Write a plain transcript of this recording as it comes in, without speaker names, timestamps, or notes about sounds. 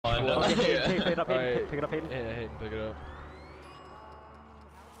well. Okay, Yeah. pick it up, Hayden. Alright. Pick it up, Hayden. Yeah, Hayden, pick it up.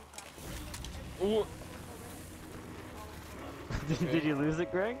 Ooh. Did you lose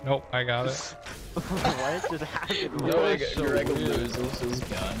it, Greg? Nope, I got it. What just happened? Greg Greg weird. loses his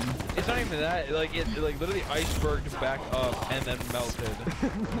gun. It's not even that. Like it, like literally iceberged back up and then melted.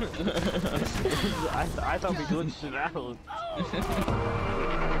 I thought we glitched it out.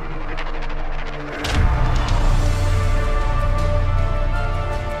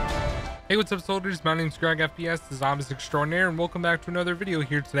 Hey, what's up, soldiers? My name's GregFPS, the Zombies Extraordinaire, and welcome back to another video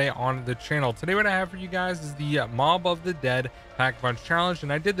here today on the channel. Today what I have for you guys is the Mob of the Dead Pack-a-Punch Challenge,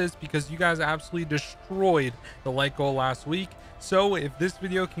 and I did this because you guys absolutely destroyed the like goal last week. So if this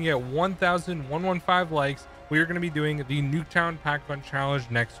video can get 1,115 likes, we are going to be doing the Nuketown Pack-a-Punch Challenge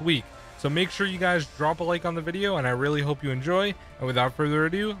next week. So make sure you guys drop a like on the video, and I really hope you enjoy. And without further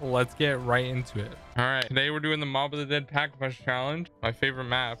ado, let's get right into it. All right, today we're doing the Mob of the Dead Pack-a-Punch Challenge, my favorite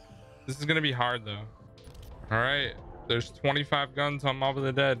map. This is gonna be hard though. All right, there's 25 guns on Mob of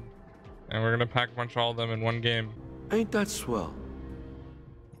the Dead, and we're gonna pack-a-punch all of them in one game. Ain't that swell?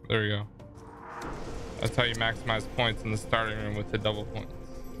 There we go. That's how you maximize points in the starting room with the double points.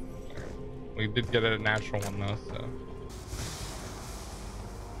 We did get a natural one though, so.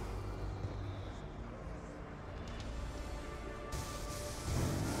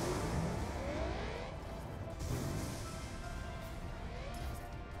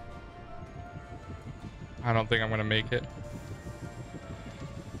 I don't think I'm gonna make it.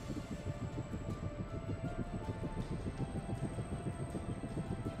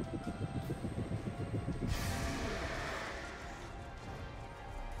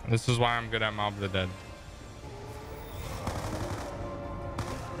 This is why I'm good at Mob of the Dead.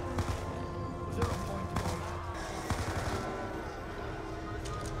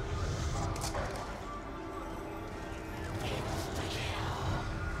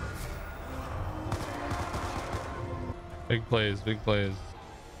 Big plays, big plays.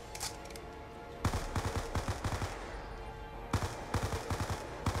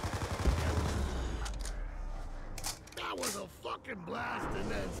 That was a fucking blast, and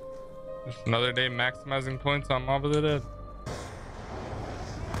then Just another day maximizing points on Mob of the Dead.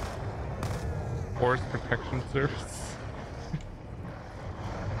 Forest Protection Service.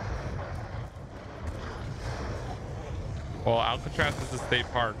 Well, Alcatraz is a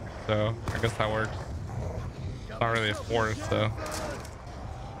state park, so I guess that works. It's not really a forest though.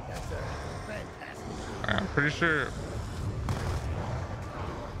 I'm pretty sure.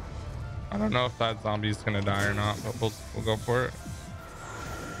 I don't know if that zombie's gonna die or not, but we'll go for it.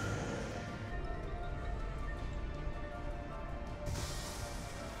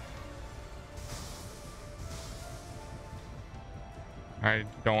 I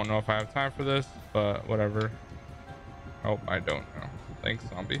don't know if I have time for this, but whatever. Oh, I don't know. Thanks,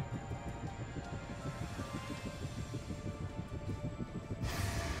 zombie.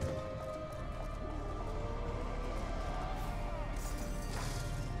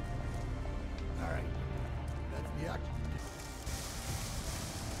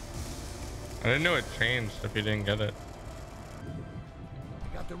 I didn't know it changed if you didn't get it.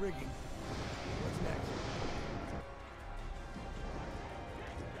 got the rigging. What's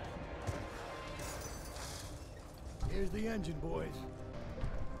next? Here's the engine, boys.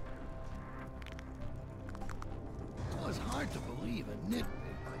 Well, it's hard to believe a nitwit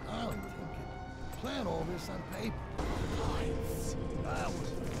like Arlington can plan all this on paper. That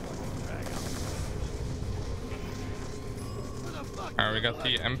was a fucking drag out. All right, we got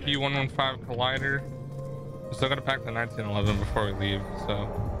the MP115 collider. We're still gonna pack the 1911 before we leave, so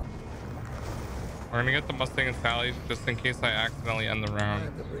we're gonna get the Mustang and Sally just in case I accidentally end the round.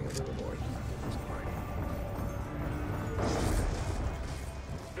 Time to bring a little more heat to this party.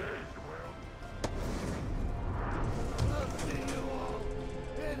 I'll see you all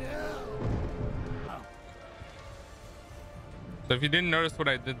in hell. So if you didn't notice what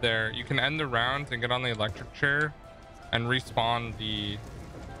I did there, you can end the round and get on the electric chair and respawn the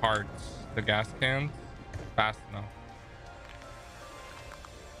parts, the gas cans, fast enough.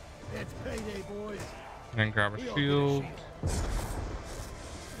 It's payday, boys. And grab a We all shield. get a shield.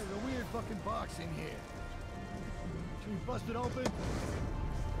 There's a weird fucking box in here. Should we bust it open?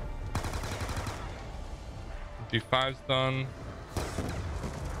 D5's done.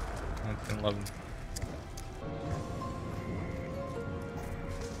 1911.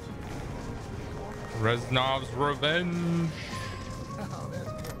 Reznov's Revenge. Oh,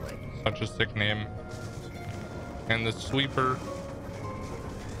 that's great. Such a sick name. And the sweeper.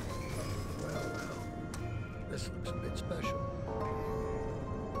 Well, this looks a bit special.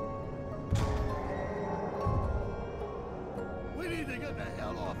 We need to get the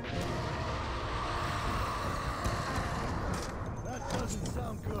hell off That doesn't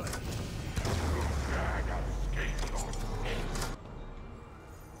sound good.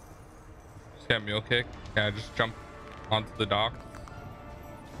 Just got mule kick. Yeah, just jump onto the dock.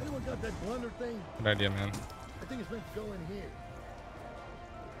 Anyone got that blunder thing? Good idea, man. I think it's meant to go in here.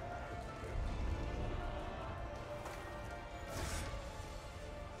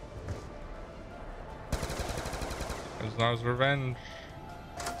 It's not his revenge.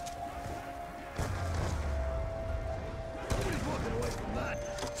 Nobody's walking away from that.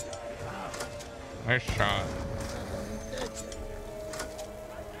 Nice shot.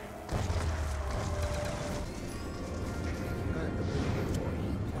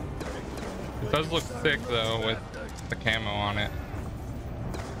 It does look sick though with the camo on it.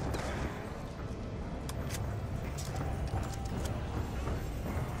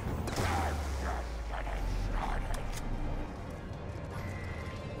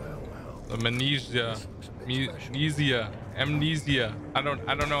 The amnesia. I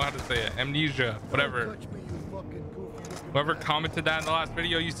don't know how to say it. Amnesia, whatever. Whoever commented that in the last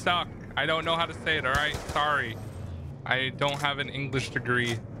video, you suck. I don't know how to say it. All right, sorry. I don't have an English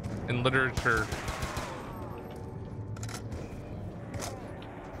degree in literature.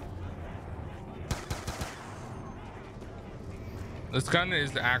 This gun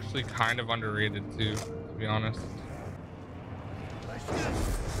is actually kind of underrated too, to be honest.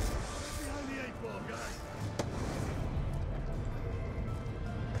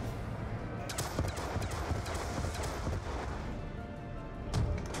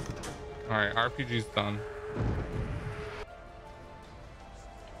 All right, RPG's done.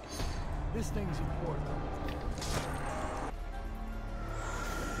 This thing's important.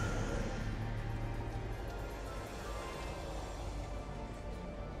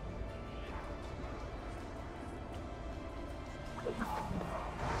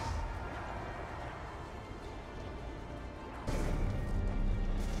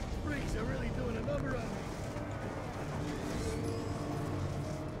 Freaks are really doing a number on me.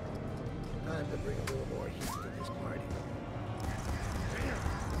 Time to bring a little more heat to this party.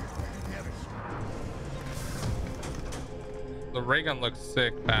 The ray gun looks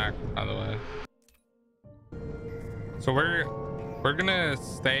sick back, by the way. So we're gonna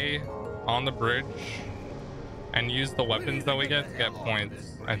stay on the bridge and use the weapons that we get to get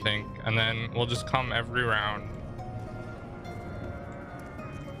points, I think, and then we'll just come every round.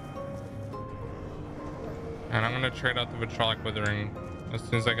 And I'm gonna trade out the vitrolic withering as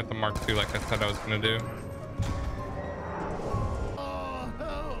soon as I get the Mark II, like I said I was gonna do. Oh,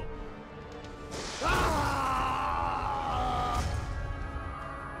 no.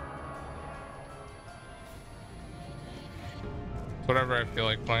 It's whatever I feel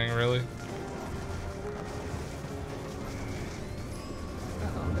like playing, really.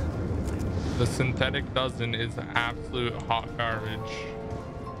 The synthetic dozen is absolute hot garbage.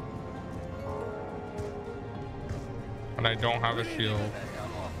 But I don't have a shield.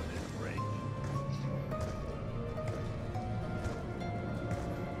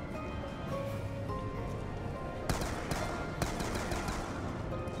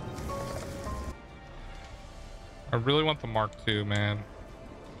 I really want the Mark II, man.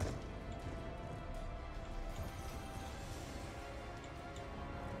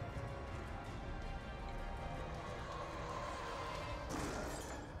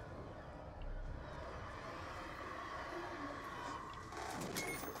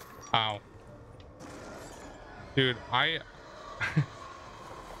 Ow. Dude, I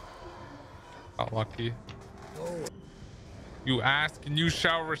got lucky. You ask and you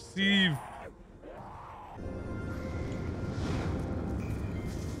shall receive.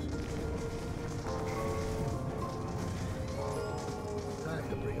 Time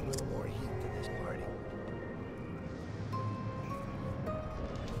to bring a little more heat to this party.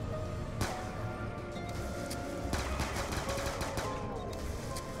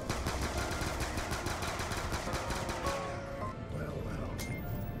 Well,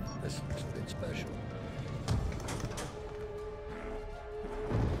 this looks a bit special.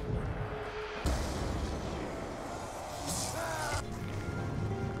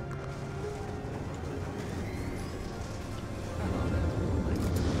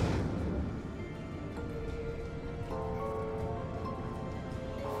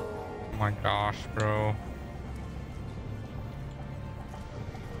 Oh my gosh, bro.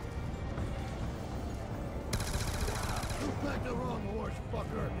 You backed the wrong horse,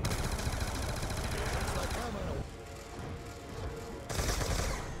 fucker. Looks like I'm on a...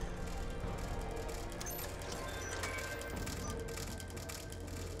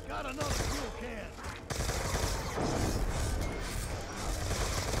 Got another fuel can.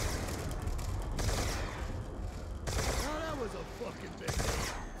 fucking big.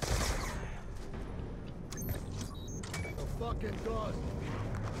 The fucking dog.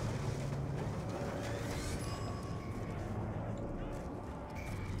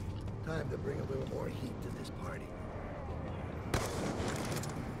 Time to bring a little more heat to this party.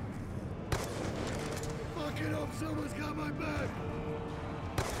 Fucking hope someone's got my back.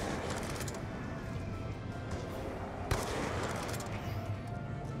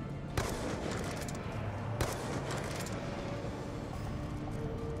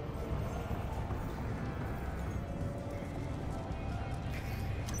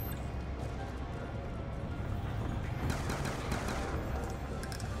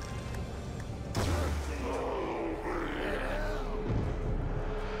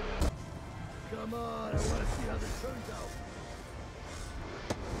 Come on, I want to see how this turns out.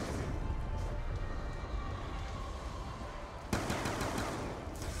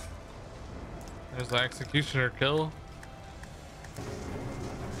 There's the executioner kill.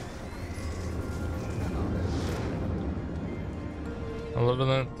 A little bit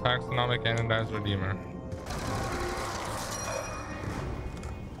of taxonomic anodized redeemer.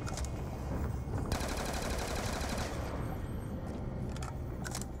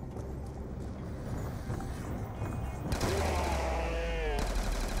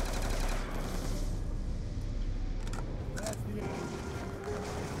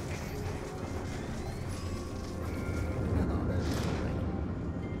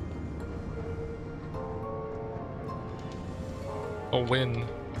 A win.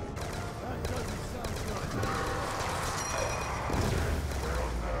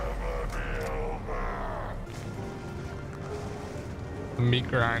 The meat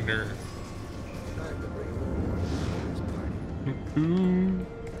grinder. I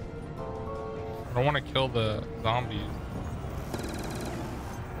don't want to kill the zombies.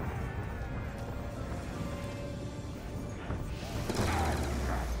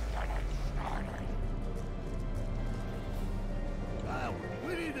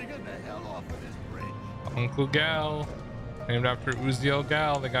 Uncle Gal, named after Uziel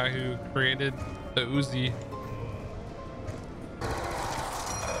Gal, the guy who created the Uzi.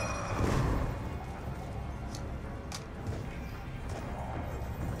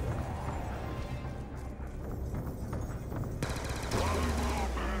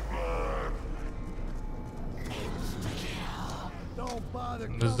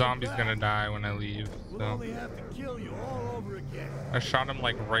 The zombie's gonna die when I leave, so I shot him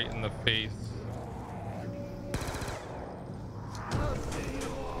like right in the face.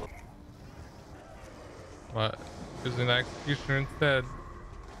 But using the executioner instead.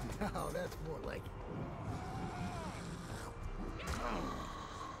 No, that's more like it.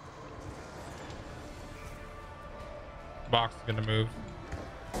 Box is gonna move.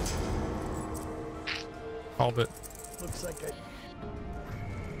 Called it. Looks like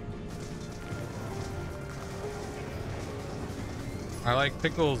I like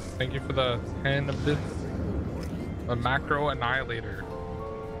pickles. Thank you for the 10 bits. A macro annihilator.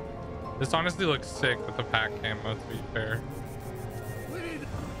 This honestly looks sick with the pack camo, to be fair.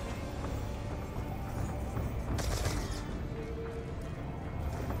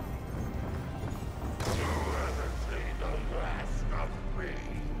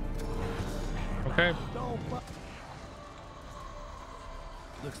 Okay.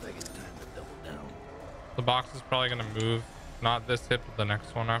 looks like it's time to double down. The box is probably gonna move. Not this hit, but the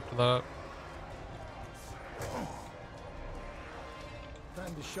next one after that.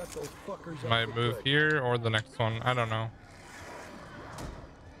 Time to shut those fuckers up. Might move here or the next one. I don't know.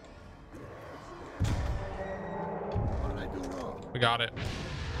 What did I do wrong? We got it.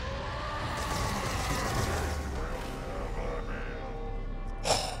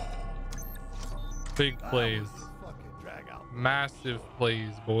 Big plays. Massive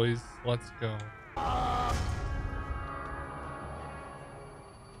plays, boys. Let's go.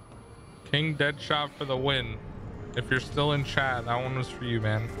 King Deadshot for the win. If you're still in chat, that one was for you,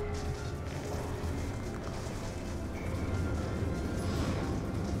 man.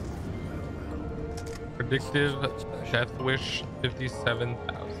 Predictive Death Wish 57,000.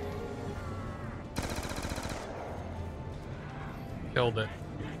 Killed it.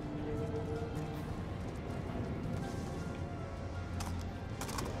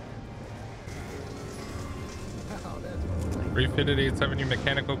 Refitted 870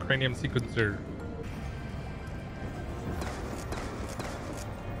 mechanical cranium sequencer.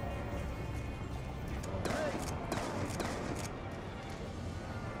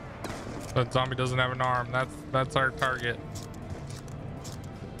 That zombie doesn't have an arm. That's our target.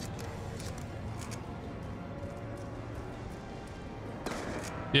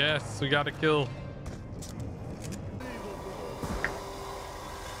 Yes, we got a kill.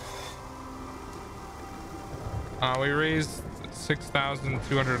 We raised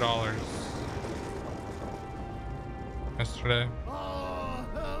 $6,200 yesterday. Oh,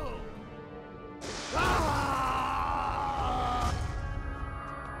 hell. Ah!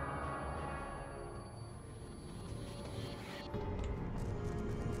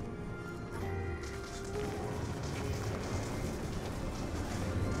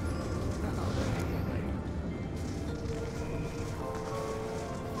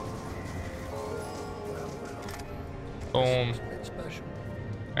 Boom. It's special.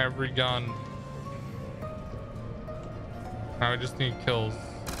 Every gun. Now we just need kills.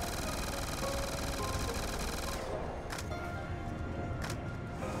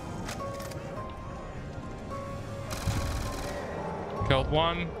 Killed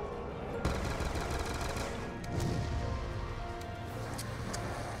one.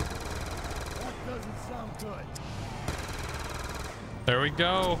 That doesn't sound good. There we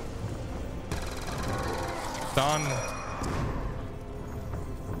go. Done.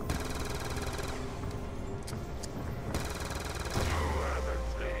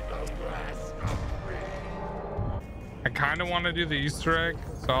 I kind of want to do the Easter egg,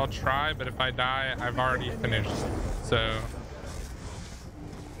 so I'll try, but if I die, I've already finished. So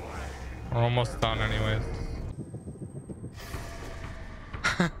we're almost done anyways.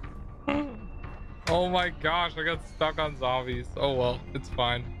 Oh my gosh, I got stuck on zombies. Oh well, it's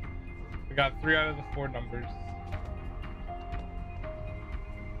fine. I got 3 out of the 4 numbers.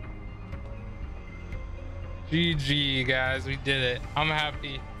 GG guys, we did it. I'm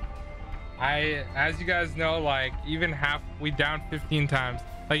happy. As you guys know, like we downed 15 times.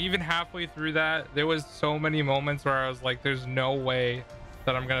 Like even halfway through that, there was so many moments where I was like, there's no way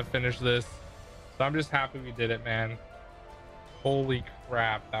that I'm gonna finish this. So I'm just happy we did it, man. Holy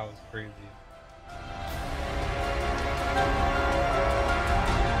crap, that was crazy.